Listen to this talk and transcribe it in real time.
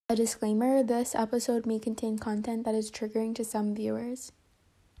A disclaimer, this episode may contain content that is triggering to some viewers.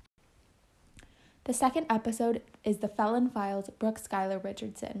 The second episode is the Felon Files, Brooke, Skylar,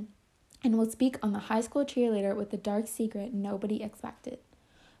 Richardson, and will speak on the high school cheerleader with the dark secret nobody expected.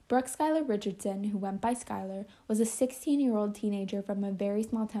 Brooke Skylar Richardson, who went by Skylar, was a 16-year-old teenager from a very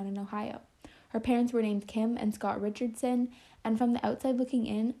small town in Ohio. Her parents were named Kim and Scott Richardson, and from the outside looking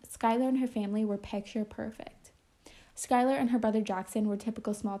in, Skylar and her family were picture perfect. Skylar and her brother Jackson were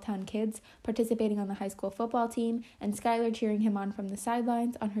typical small-town kids, participating on the high school football team, and Skylar cheering him on from the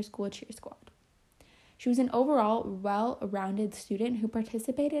sidelines on her school cheer squad. She was an overall well-rounded student who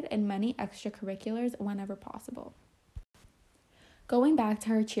participated in many extracurriculars whenever possible. Going back to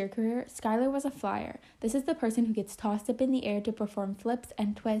her cheer career, Skylar was a flyer. This is the person who gets tossed up in the air to perform flips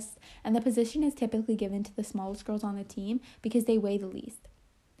and twists, and the position is typically given to the smallest girls on the team because they weigh the least.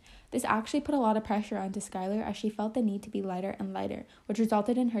 This actually put a lot of pressure onto Skylar as she felt the need to be lighter and lighter, which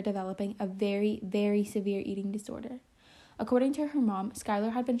resulted in her developing a very, very severe eating disorder. According to her mom,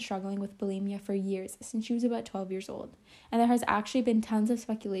 Skylar had been struggling with bulimia for years, since she was about 12 years old, and there has actually been tons of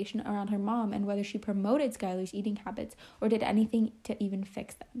speculation around her mom and whether she promoted Skylar's eating habits or did anything to even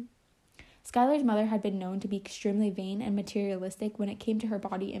fix them. Skylar's mother had been known to be extremely vain and materialistic when it came to her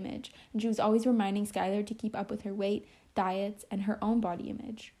body image, and she was always reminding Skylar to keep up with her weight, diets, and her own body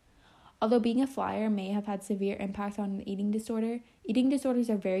image. Although being a flyer may have had severe impact on the eating disorders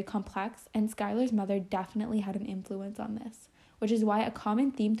are very complex, and Skylar's mother definitely had an influence on this, which is why a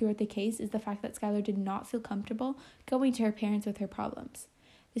common theme throughout the case is the fact that Skylar did not feel comfortable going to her parents with her problems.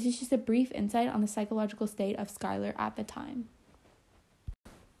 This is just a brief insight on the psychological state of Skylar at the time.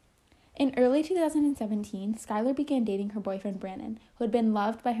 In early 2017, Skylar began dating her boyfriend Brandon, who had been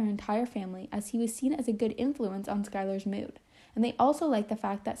loved by her entire family as he was seen as a good influence on Skylar's mood. And they also liked the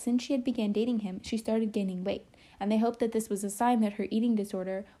fact that since she had began dating him, she started gaining weight, and they hoped that this was a sign that her eating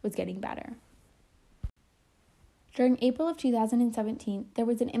disorder was getting better. During April of 2017, there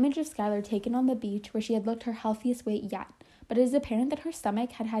was an image of Skylar taken on the beach where she had looked her healthiest weight yet, but it is apparent that her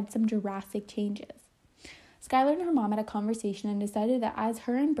stomach had had some drastic changes. Skylar and her mom had a conversation and decided that as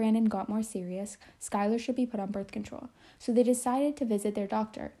her and Brandon got more serious, Skylar should be put on birth control, so they decided to visit their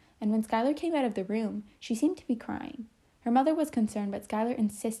doctor, and when Skylar came out of the room, she seemed to be crying. Her mother was concerned, but Skylar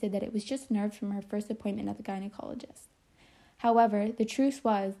insisted that it was just nerves from her first appointment at the gynecologist. However, the truth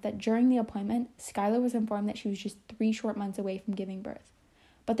was that during the appointment, Skylar was informed that she was just 3 short months away from giving birth.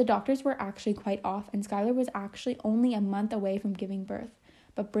 But the doctors were actually quite off, and Skylar was actually only a month away from giving birth.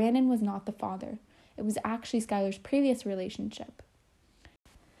 But Brandon was not the father. It was actually Skylar's previous relationship.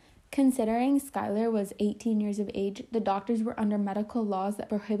 Considering Skylar was 18 years of age, the doctors were under medical laws that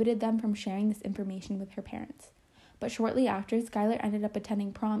prohibited them from sharing this information with her parents. But shortly after, Skylar ended up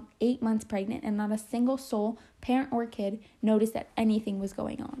attending prom 8 months pregnant, and not a single soul, parent or kid, noticed that anything was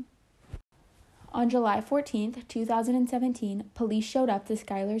going on. On July 14th, 2017, police showed up to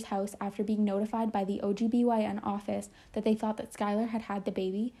Skylar's house after being notified by the OGBYN office that they thought that Skylar had had the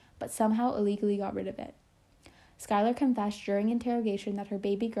baby, but somehow illegally got rid of it. Skylar confessed during interrogation that her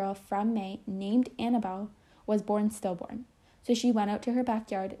baby girl from May, named Annabelle, was born stillborn. So she went out to her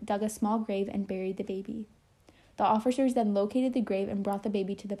backyard, dug a small grave, and buried the baby. The officers then located the grave and brought the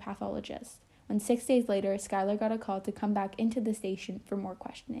baby to the pathologist, when 6 days later, Skylar got a call to come back into the station for more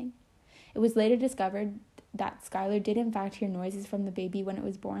questioning. It was later discovered that Skylar did in fact hear noises from the baby when it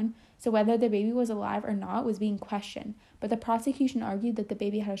was born, so whether the baby was alive or not was being questioned, but the prosecution argued that the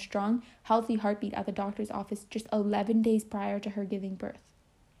baby had a strong, healthy heartbeat at the doctor's office just 11 days prior to her giving birth.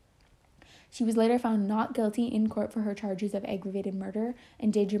 She was later found not guilty in court for her charges of aggravated murder,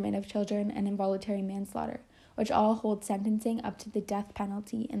 endangerment of children, and involuntary manslaughter, which all hold sentencing up to the death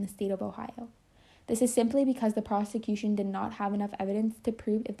penalty in the state of Ohio. This is simply because the prosecution did not have enough evidence to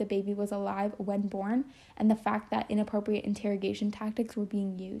prove if the baby was alive when born, and the fact that inappropriate interrogation tactics were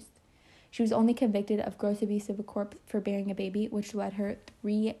being used. She was only convicted of gross abuse of a corpse for bearing a baby, which led her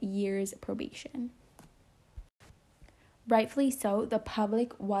 3 years probation. Rightfully so, the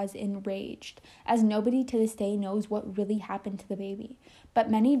public was enraged, as nobody to this day knows what really happened to the baby. But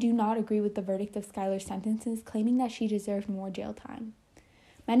many do not agree with the verdict of Skylar's sentences, claiming that she deserved more jail time.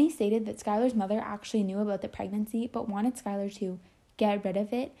 Many stated that Skylar's mother actually knew about the pregnancy, but wanted Skylar to get rid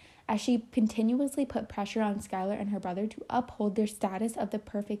of it, as she continuously put pressure on Skylar and her brother to uphold their status of the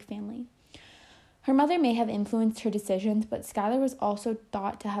perfect family. Her mother may have influenced her decisions, but Skylar was also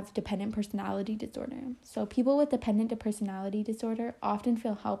thought to have dependent personality disorder. So people with dependent personality disorder often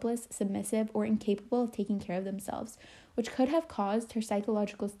feel helpless, submissive, or incapable of taking care of themselves, which could have caused her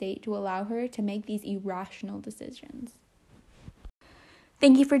psychological state to allow her to make these irrational decisions.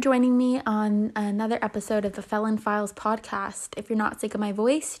 Thank you for joining me on another episode of the Felon Files podcast. If you're not sick of my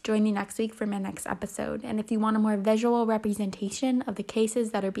voice, join me next week for my next episode. And if you want a more visual representation of the cases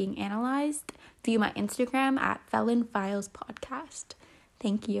that are being analyzed, view my Instagram at Felon Files Podcast.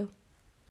 Thank you.